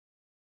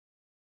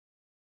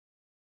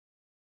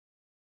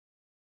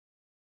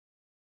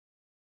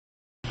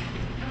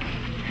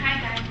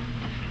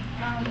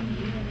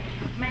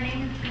My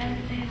name is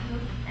Glendis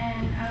DeJesus,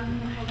 and I was in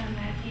the program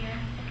last year.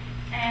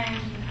 And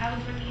I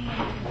was working in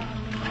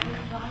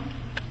Harlem,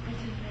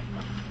 which is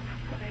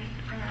right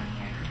around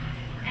here.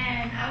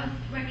 And I was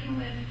working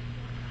with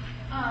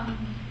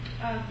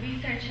a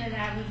researcher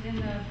that was in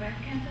the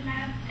breast cancer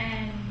lab,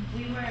 and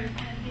we were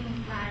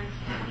testing lives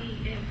to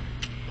see if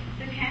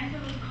the cancer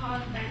was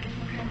caused by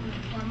different kinds of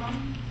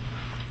hormones.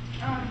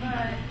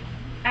 But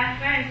at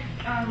first,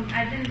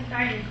 I didn't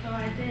start it, so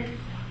I did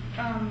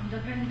the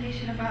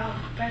presentation about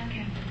breast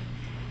cancer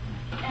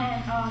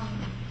and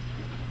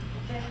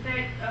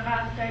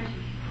about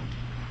surgery.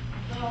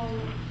 So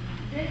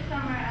this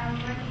summer I'm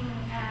working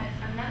at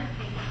another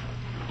stage.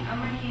 I'm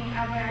working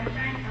at where I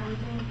started. I was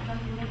doing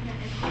something different.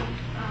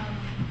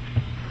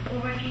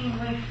 We're working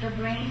with the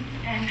brain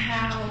and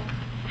how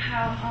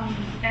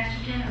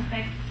estrogen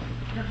affects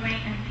the brain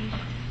and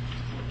seizures.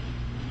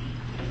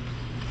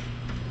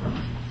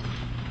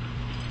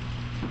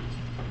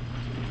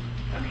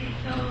 Okay,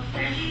 so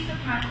surgery is a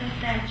process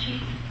that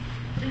treats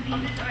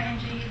diseases or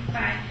injuries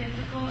by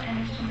physical and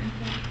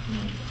instrumental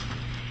means.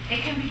 It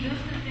can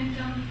reduce the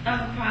symptoms of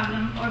a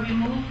problem or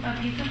remove a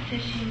piece of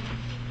tissue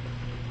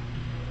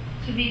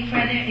to be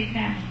further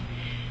examined.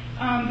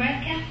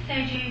 Breast cancer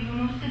surgery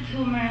removes the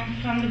tumor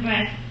from the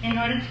breast in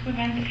order to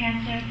prevent the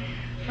cancer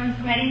from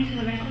spreading to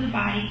the rest of the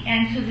body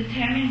and to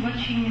determine what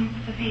treatment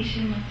the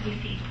patient must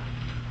receive.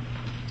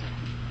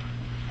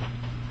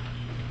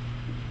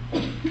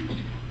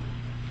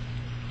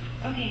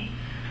 Okay,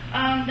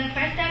 the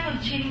first step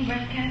of treating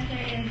breast cancer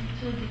is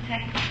to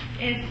detect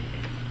if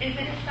it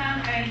is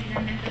found early,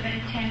 then there's a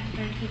better chance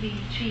for it to be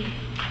treated.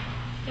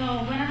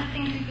 So one of the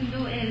things you can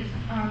do is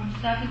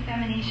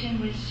self-examination,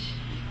 which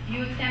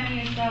you examine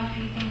yourself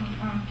using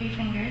 3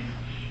 fingers,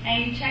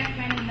 and you check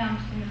for any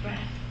lumps in the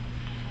breast.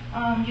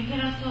 You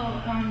can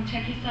also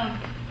check yourself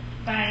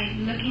by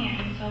looking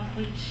at yourself,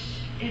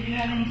 which if you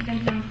have any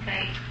symptoms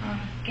like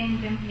skin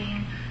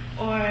dimpling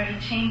or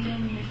change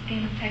in your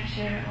skin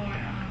texture or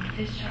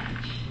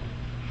discharge.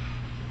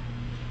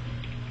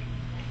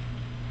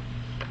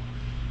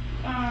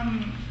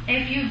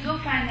 If you do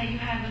find that you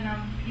have a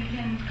lump, you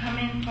can come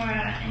in for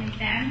an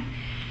exam.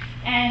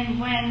 And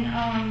when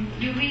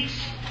you reach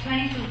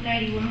 20 to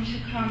 30, women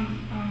should come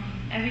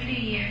every 3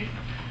 years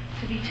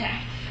to be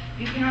checked.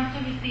 You can also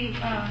receive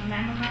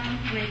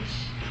mammograms, which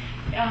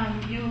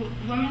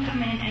women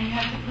come in and you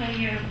have to put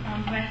your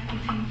breast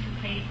between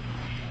 2 plates.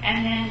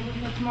 And then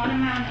with a small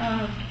amount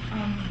of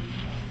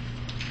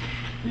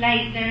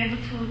light, they're able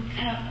to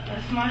tell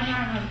a small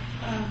amount of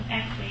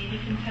X-ray. You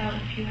can tell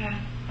if you have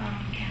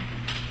cancer.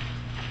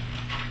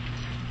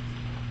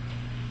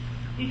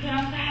 You can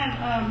also have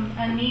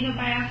a needle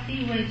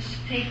biopsy, which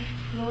takes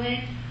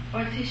fluid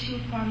or tissue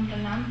from the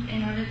lump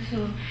in order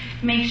to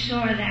make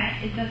sure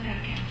that it does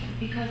have cancer,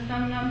 because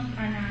some lumps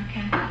are not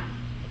cancer.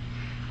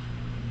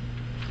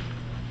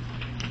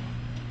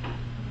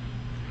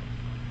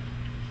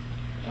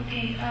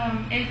 Okay,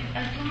 if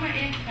a tumor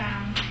is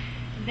found,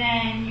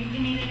 then you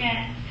can either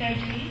get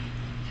surgery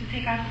to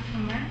take out the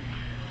tumor,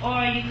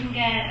 or you can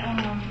get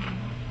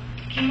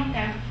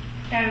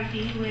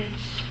chemotherapy,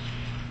 which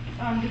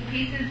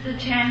decreases the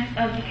chance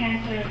of the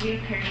cancer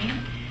reoccurring.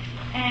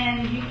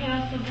 And you can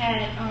also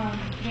get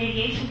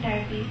radiation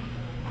therapy,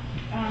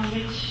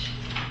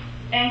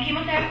 and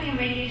chemotherapy and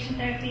radiation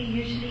therapy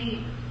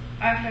usually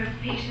are for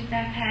patients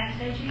that have had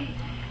surgery,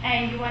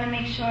 and you want to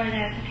make sure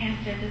that the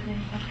cancer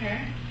doesn't occur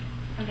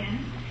again.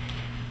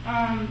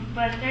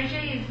 But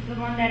surgery is the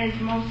one that is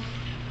most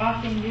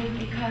often used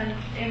because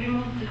it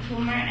removes the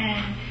tumor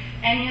and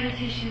any other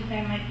tissues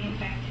that might be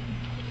infected.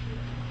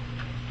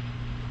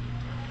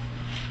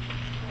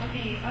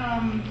 Okay,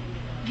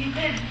 you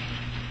could,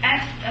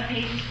 as a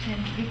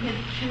patient, you could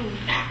choose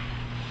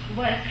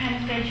what kind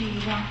of surgery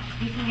you want.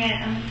 You can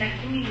get a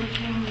mastectomy, which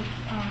removes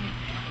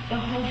the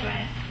whole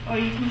breast, or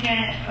you can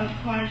get a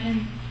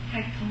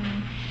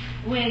quadrantectomy,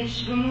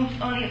 which removes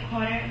only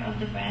 1/4 of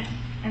the breast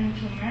and the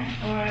tumor,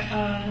 or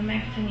a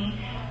lumpectomy,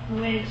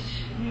 which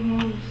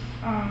removes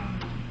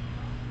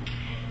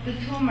the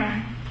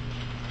tumor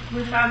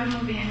without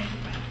removing any of the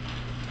breast.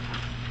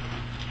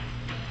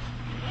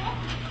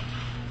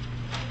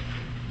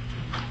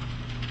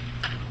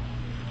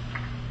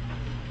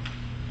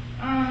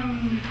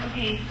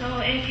 Okay, so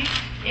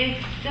if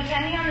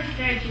depending on the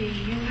surgery,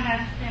 you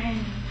have certain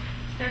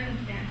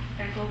circumstances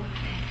that go with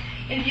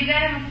it. If you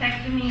get a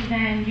mastectomy,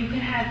 then you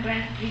could have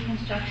breast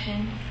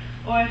reconstruction,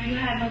 or if you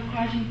have a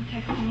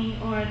quadrantectomy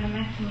or a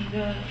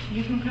lumpectomy,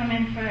 you can come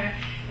in for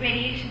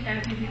radiation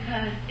therapy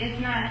because you're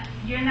not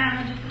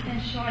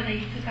 100% sure that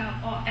you took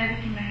out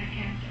everything that had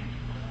cancer.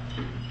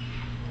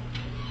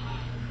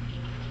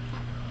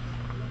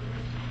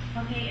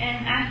 Okay,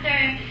 and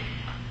after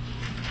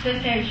the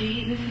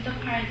surgery, this is the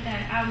part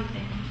that I was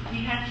in.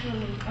 We had to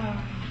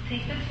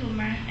take the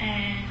tumor,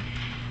 and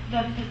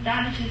the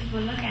pathologist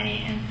will look at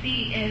it and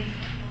see if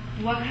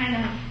what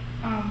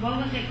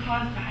was it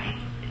caused by.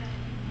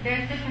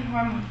 There's different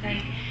hormones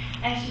like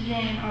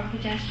estrogen or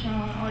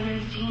progesterone, or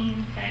there's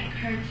genes like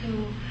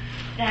HER2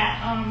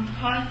 that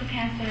cause the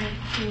cancer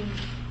to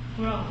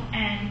grow.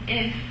 And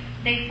if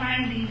they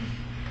find these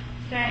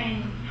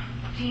certain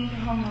genes or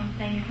hormones,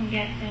 then you can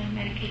get certain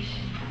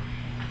medication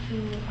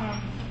to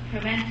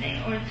prevent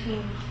it or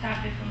to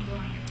stop it from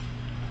growing.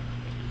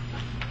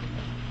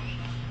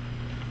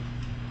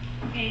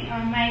 Okay,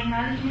 my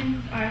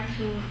acknowledgements are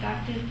to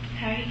Dr.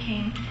 Terry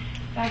King,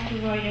 Dr.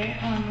 Reuter,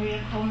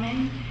 Maria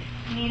Coleman,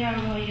 Nita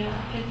Arroyo,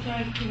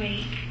 Victoria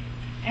Kuwait,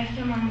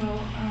 Esther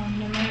Monroe,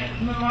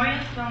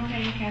 Memorial Sloan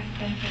Kettering Cancer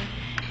Center,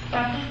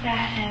 Dr.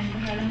 Sat, and the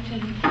Harlem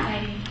Children's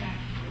Society and staff.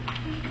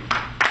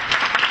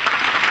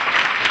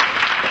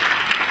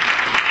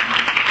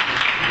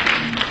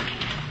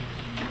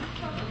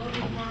 Talk a little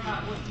bit more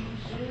about what you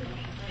do.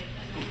 Like,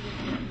 I know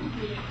you're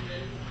included in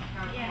this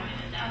PowerPoint,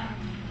 and that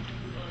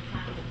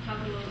talk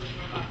a little bit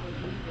more about what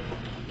you do.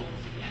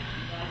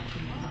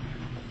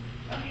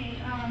 Okay,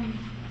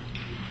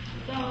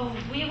 so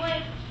we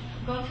would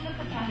go to the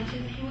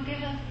pathologist. He would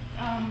give us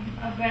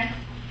a breast.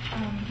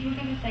 He would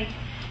give us like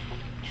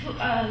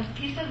a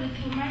piece of the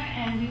tumor,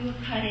 and we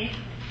would cut it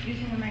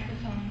using the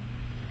microsome.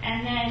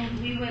 And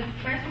then we would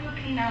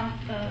clean out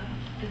the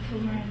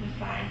tumor and the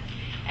slides,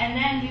 and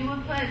then we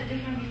would put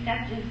different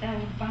receptors that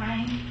would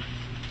bind.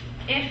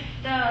 If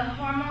the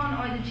hormone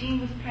or the gene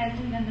was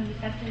present, then the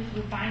receptors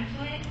would bind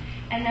to it,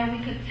 and then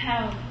we could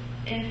tell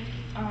if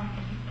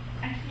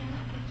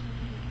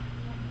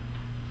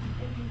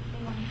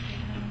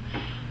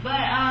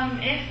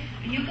if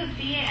you could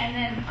see it, and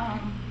then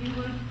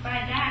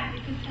by that we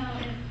could tell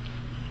if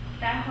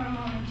that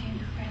hormone or gene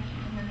was present,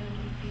 and then we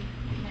would receive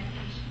the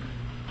medication.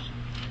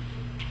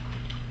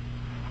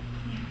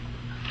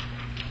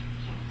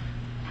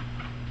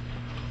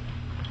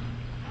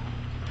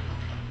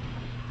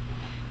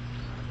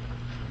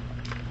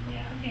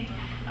 Yeah. Okay.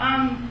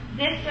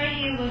 This right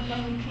here was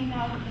when we cleaned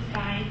out the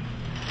sides.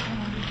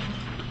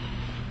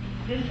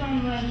 This one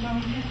was when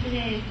we tested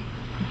it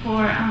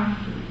for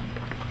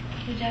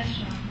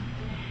progesterone.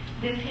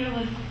 This here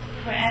was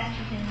for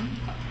estrogen.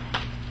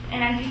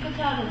 And as you could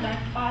tell, the dark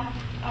spots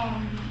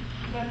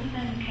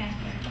represent the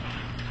cancer.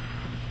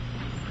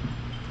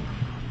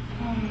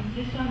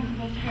 This one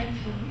was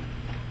HER2.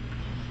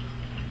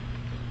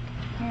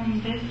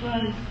 This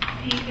was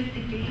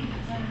P53,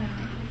 one of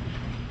the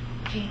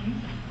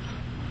genes.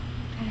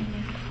 And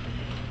this is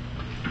it.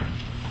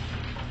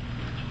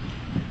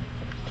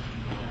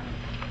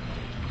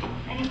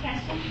 Any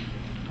questions?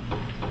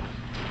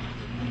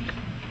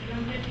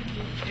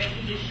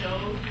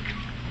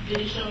 Did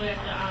it show that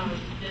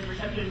the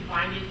receptor is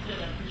binding to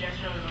the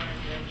progesterone or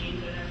the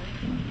genes or whatever?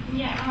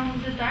 Yeah,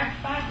 the dark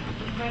spots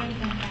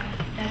represent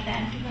that the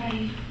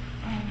antibodies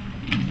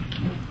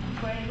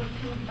were able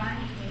to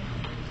bind to it,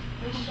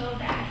 which showed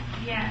that,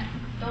 yeah,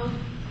 the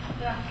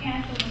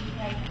cancer was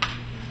like,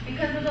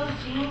 because of those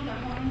genes or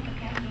hormones, the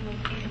cancer was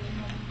able to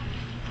move.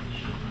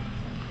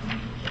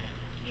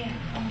 Yeah.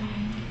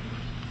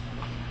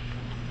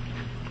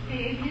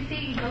 Okay, if you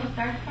see those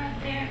dark spots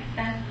there,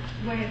 that's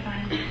where it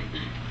binds.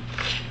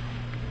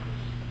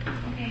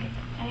 Okay,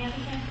 any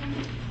other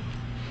questions?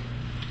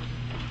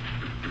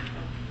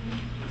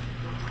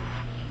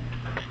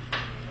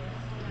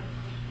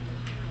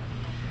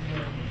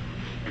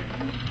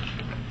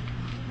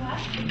 What?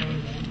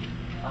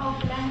 Oh,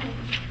 Glendis.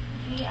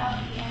 Glendis.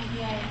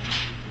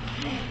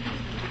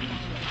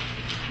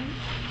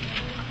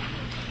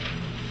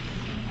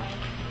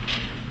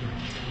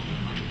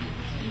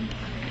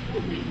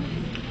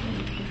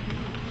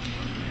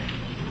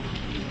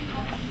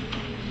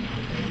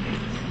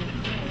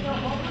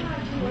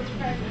 Was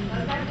present.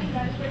 Does that mean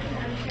that person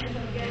has a chance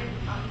of getting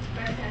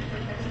breast cancer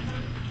tested?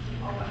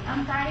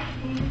 I'm sorry?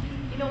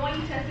 You know, when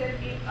you tested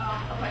if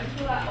a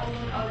particular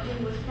hormone or gene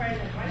was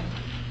present, right?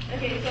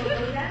 Okay, so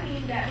does that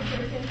mean that the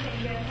person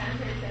can get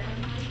cancer second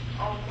time?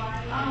 Or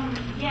why?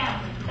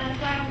 Yeah, that's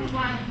why we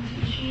want to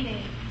treat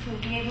it, to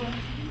be able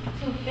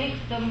to fix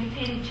the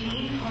mutated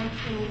gene or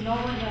to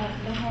lower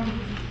the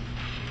hormones.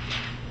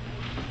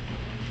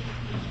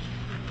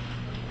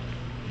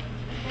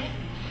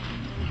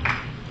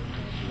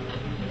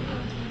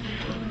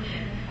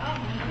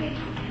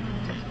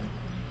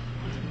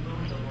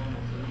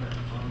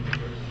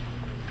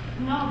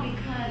 No,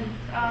 because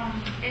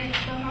if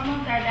the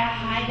hormones are that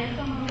high, there's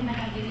some women that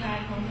have really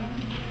high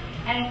hormones,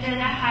 and if they're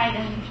that high,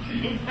 then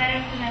it's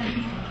better for them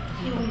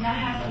to not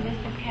have a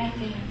risk of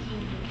cancer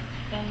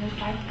than the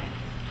side effects.